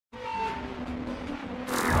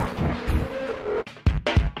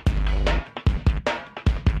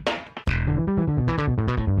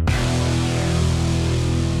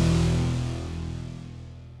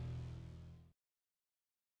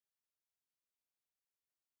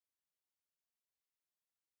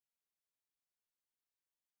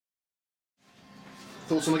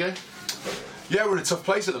Thoughts on the game? Yeah, we're in a tough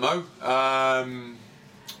place at the moment.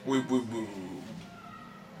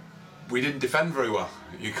 We didn't defend very well.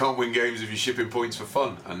 You can't win games if you're shipping points for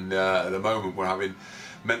fun, and at the moment we're having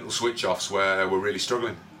mental switch-offs where we're really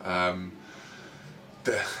struggling.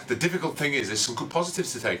 The difficult thing is there's some good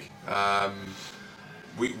positives to take.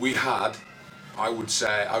 We had, I would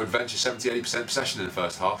venture 70-80% possession in the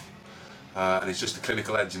first half, and it's just the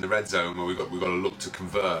clinical edge in the red zone where we've got to look to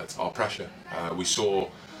convert our pressure. We saw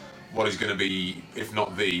what is going to be, if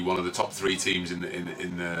not one of the top 3 teams in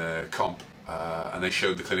the comp, and they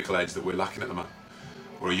showed the clinical edge that we're lacking at the moment.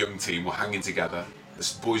 We're a young team, we're hanging together.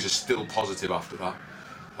 The boys are still positive after that,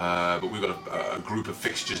 but we've got a group of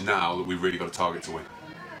fixtures now that we've really got a target to win.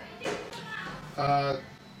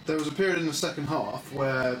 There was a period in the second half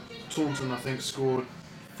where Taunton, I think, scored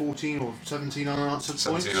 14 or 17 unanswered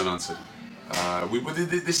points. 17 unanswered.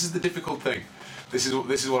 This is the difficult thing. This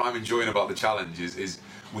is what I'm enjoying about the challenge is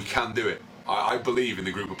we can do it. I believe in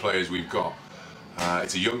the group of players we've got.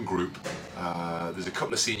 It's a young group. There's a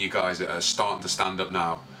couple of senior guys that are starting to stand up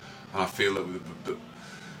now, and I feel that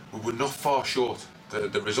we're not far short.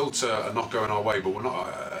 The results are not going our way, but we're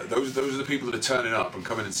not. Those are the people that are turning up and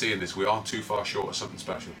coming and seeing this. We aren't too far short of something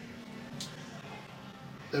special.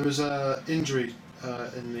 There was an injury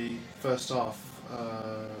in the first half.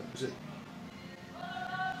 Was it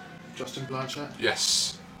Justin Blanchett?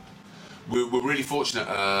 Yes. We're really fortunate.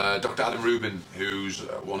 Dr. Adam Rubin, who's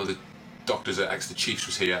one of the doctors at Exeter Chiefs,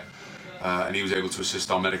 was here, and he was able to assist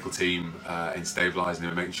our medical team in stabilising him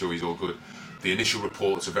and making sure he's all good. The initial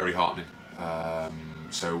reports are very heartening.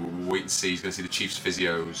 So we'll wait and see. He's going to see the Chiefs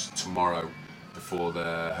physios tomorrow before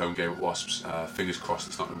the home game at Wasps. Fingers crossed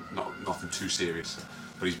it's nothing too serious,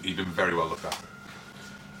 but he's been very well looked after.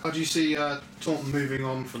 How do you see Taunton moving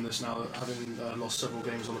on from this now, having lost several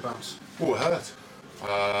games on the bounce? Oh, we're hurt.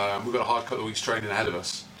 We've got a hard couple of weeks training ahead of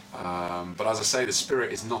us, but as I say, the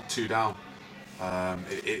spirit is not too down.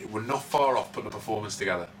 We're not far off putting a performance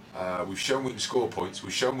together. We've shown we can score points.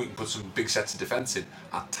 We've shown we can put some big sets of defence in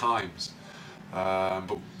at times.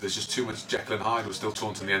 But there's just too much Jekyll and Hyde. We're still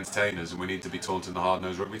Taunton the entertainers, and we need to be Taunton the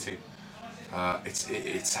hard-nosed rugby team.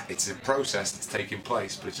 It's a process that's taking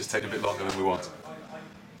place, but it's just taking a bit longer than we want.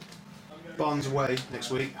 Barnes away next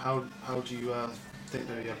week. How do you think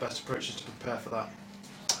the best approach is to prepare for that?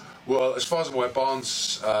 Well, as far as I'm aware,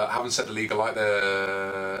 Barnes haven't set the league alight.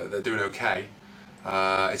 They're doing okay.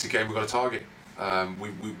 It's a game we've got to target.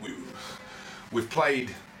 We've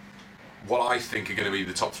played what I think are going to be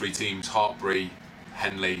the top 3 teams: Hartpury,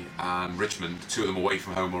 Henley and Richmond, 2 of them away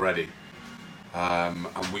from home already. And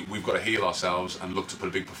we've got to heal ourselves and look to put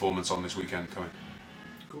a big performance on this weekend coming.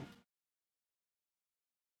 Cool.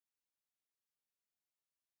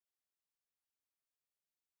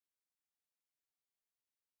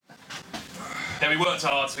 Yeah, we worked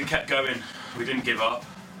hard, we kept going, we didn't give up.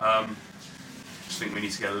 Just think we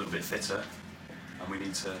need to get a little bit fitter, and we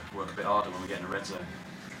need to work a bit harder when we get in the red zone.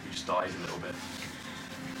 We just died a little bit.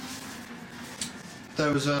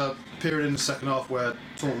 There was a period in the second half where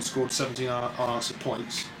Taunton scored 17 unanswered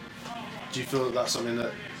points. Do you feel that that's something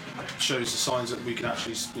that shows the signs that we can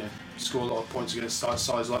actually, score a lot of points against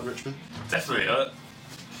sides like Richmond? Definitely.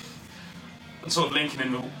 I'm sort of linking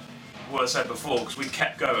in what I said before, because we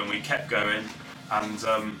kept going, and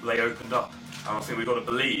they opened up. And I think we've got to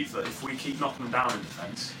believe that if we keep knocking them down in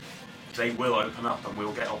defence, they will open up and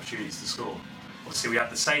we'll get opportunities to score. Obviously, we had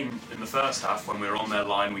the same in the first half when we were on their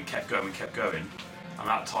line. We kept going, and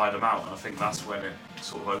that tired them out. And I think that's when it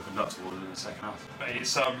sort of opened up towards in the second half. But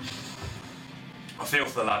it's I feel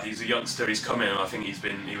for the lad. He's a youngster. He's come in, and I think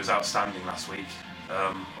he was outstanding last week.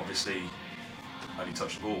 Obviously, only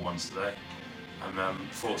touched the ball once today, and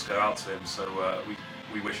thoughts go out to him. So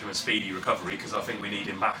we wish him a speedy recovery, because I think we need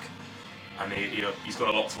him back, and he's got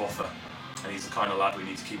a lot to offer, and he's the kind of lad we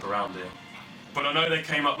need to keep around here. But I know they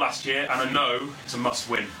came up last year, and I know it's a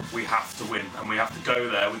must-win. We have to win, and we have to go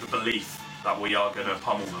there with the belief that we are going to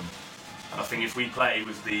pummel them. And I think if we play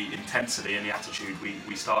with the intensity and the attitude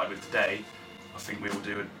we started with today, I think we will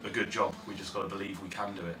do a good job. We just got to believe we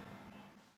can do it.